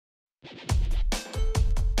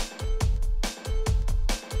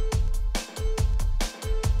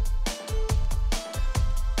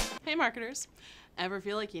Hey marketers, ever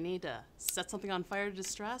feel like you need to set something on fire to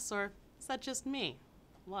distress, or is that just me?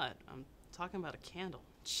 What? I'm talking about a candle.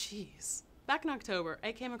 Jeez. Back in October,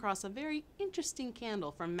 I came across a very interesting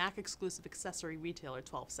candle from Mac exclusive accessory retailer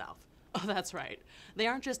 12 South. Oh, that's right. They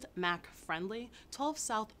aren't just Mac friendly, 12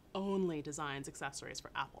 South only designs accessories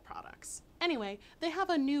for Apple products. Anyway, they have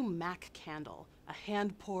a new Mac candle, a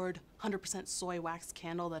hand-poured, 100% soy wax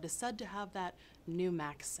candle that is said to have that new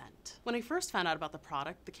Mac scent. When I first found out about the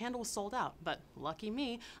product, the candle was sold out, but lucky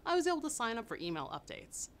me, I was able to sign up for email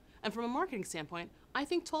updates. And from a marketing standpoint, I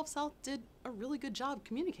think 12 South did a really good job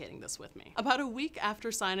communicating this with me. About a week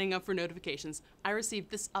after signing up for notifications, I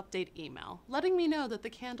received this update email, letting me know that the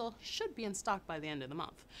candle should be in stock by the end of the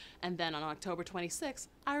month. And then on October 26th,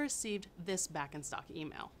 I received this back in stock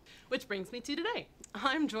email. Which brings me to today.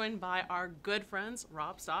 I'm joined by our good friends,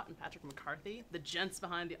 Rob Stott and Patrick McCarthy, the gents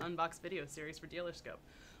behind the Unbox video series for Dealerscope.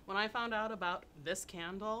 When I found out about this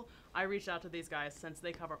candle, I reached out to these guys since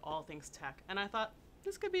they cover all things tech, and I thought,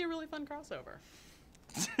 this could be a really fun crossover.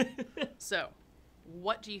 So,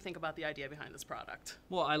 what do you think about the idea behind this product?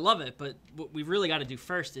 Well, I love it, but what we've really got to do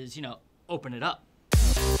first is, open it up.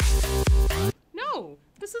 No,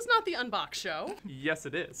 this is not the Unbox show. Yes,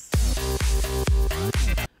 it is.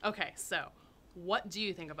 Okay, so, what do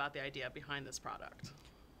you think about the idea behind this product?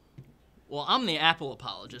 Well, I'm the Apple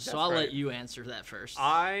apologist, so That's I'll right. let you answer that first.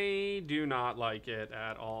 I do not like it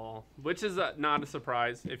at all, which is not a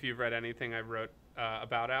surprise if you've read anything I've wrote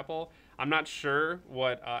about Apple. I'm not sure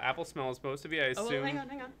what apple smell is supposed to be. I assume. Oh, well,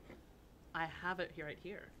 hang on. I have it right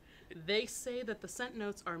here. They say that the scent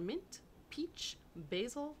notes are mint, peach,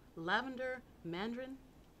 basil, lavender, mandarin,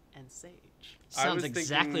 and sage. Sounds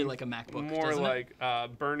exactly like a MacBook, More doesn't like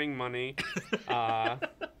burning money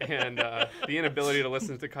and the inability to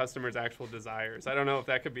listen to customers' actual desires. I don't know if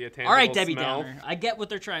that could be a tangible All right, Debbie smell. Downer. I get what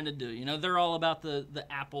they're trying to do. They're all about the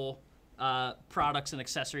Apple products and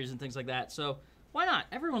accessories and things like that. So why not?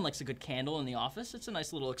 Everyone likes a good candle in the office. It's a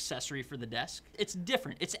nice little accessory for the desk. It's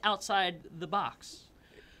different. It's outside the box.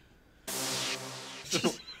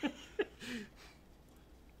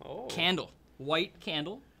 Oh. Candle. White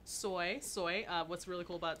candle. Soy. What's really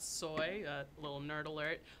cool about soy, little nerd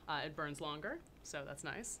alert, it burns longer, so that's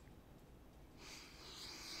nice.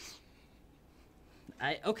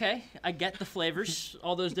 I get the flavors,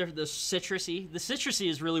 all those different, the citrusy. The citrusy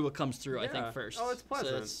is really what comes through, I think, Yeah. first. Oh, it's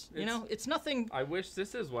pleasant. So it's nothing. I wish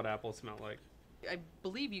this is what Apple smelled like. I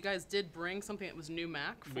believe you guys did bring something that was new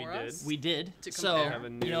Mac for We did. us. We did. To So, compare. Have a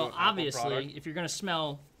new Apple obviously, product. if you're going to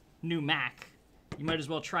smell new Mac, you might as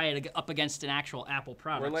well try it up against an actual Apple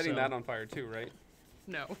product. We're lighting So that on fire too, right?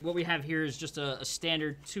 No. What we have here is just a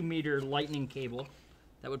standard 2-meter lightning cable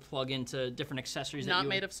that would plug into different accessories. Not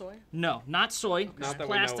made of soy? No, not soy. Not Just that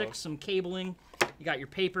we know plastic, of. some cabling. You got your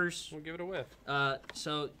papers. We'll give it a whiff.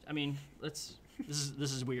 So I mean, this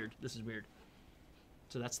is weird. This is weird.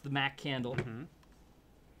 So that's the Mac candle. Mm-hmm.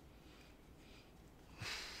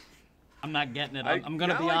 I'm not getting it. I'm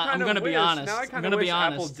gonna be Now I kinda be wish- honest. Now I I'm kind gonna of wish be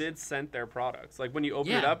honest. Apple did scent their products. Like when you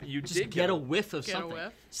open Yeah, it up, you just did get a whiff of Get a something.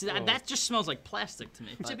 whiff? See, Oh. that just smells like plastic to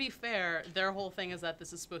me. To but- be fair, their whole thing is that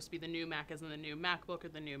this is supposed to be the new Mac as in the new MacBook or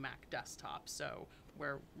the new Mac desktop, so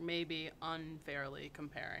we're maybe unfairly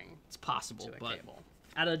comparing It's possible, to a but cable.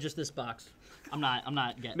 out of just this box, I'm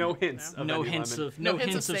not getting No it. hints. Of No any hints lemon. of no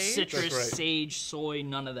hints hints of of sage? citrus, That's right. sage, soy,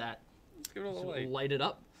 none of that. Let's give it a So little light. light it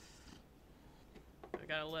up. I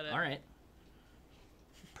gotta let it. All right.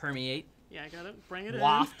 Permeate, Yeah, I got it. Bring it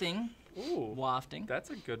wafting, Ooh, wafting. that's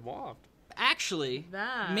a good waft. Actually,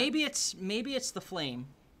 That. maybe it's the flame.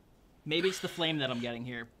 Maybe it's the flame that I'm getting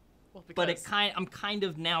here. Well, But because- I'm kind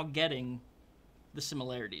of now getting the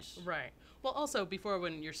similarities. Right. Well, also, before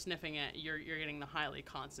when you're sniffing it, you're getting the highly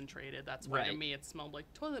concentrated. That's why to Right. me it smelled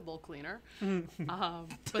like toilet bowl cleaner.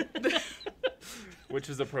 But Which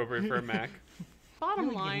is appropriate for a Mac. bottom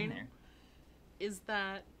Really get in line there. is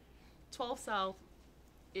that 12 South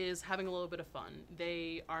is having a little bit of fun.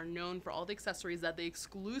 They are known for all the accessories that they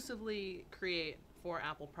exclusively create for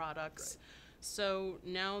Apple products. So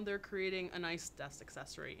now they're creating a nice desk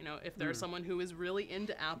accessory. If there's someone who is really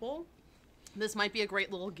into Apple, this might be a great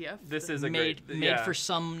little gift. This is a Made great. made for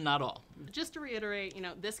some, not all. Just to reiterate,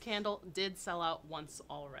 this candle did sell out once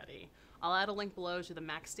already. I'll add a link below to the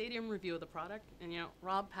Mac Stadium review of the product. And,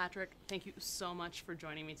 Rob, Patrick, thank you so much for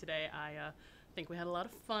joining me today. I think we had a lot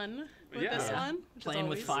of fun with this Yeah. one. Which Playing is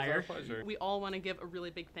with always- fire. It's our pleasure. We all want to give a really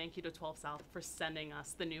big thank you to 12 South for sending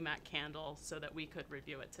us the new Mac candle so that we could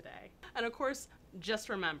review it today. And of course, just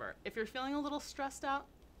remember, if you're feeling a little stressed out,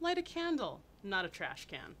 light a candle, not a trash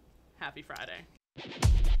can. Happy Friday.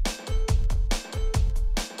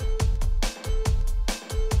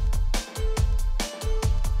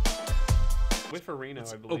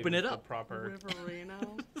 Whifferino, I believe. open it is the up. proper.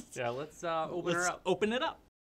 Riverino. Yeah, let's open her Let's up. open it up.